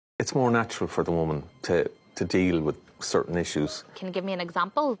it's more natural for the woman to deal with certain issues. Can you give me an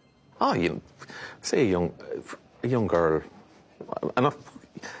example? Oh, say a young girl, enough,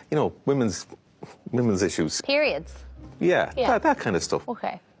 women's issues. Periods. Yeah. That kind of stuff.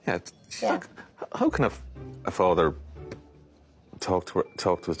 Okay. Yeah. How can a father talk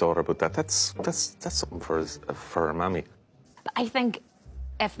to his daughter about that? That's something for a mammy. I think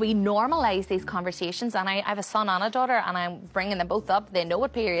if we normalise these conversations, and I have a son and a daughter, and I'm bringing them both up, they know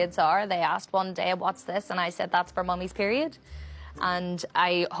what periods are. They asked one day, what's this? And I said, that's for mummy's period. And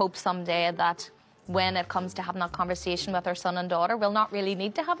I hope someday that when it comes to having that conversation with our son and daughter, we'll not really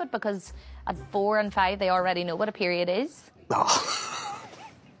need to have it, because at 4 and 5, they already know what a period is.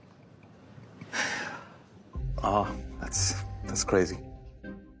 Oh, that's crazy.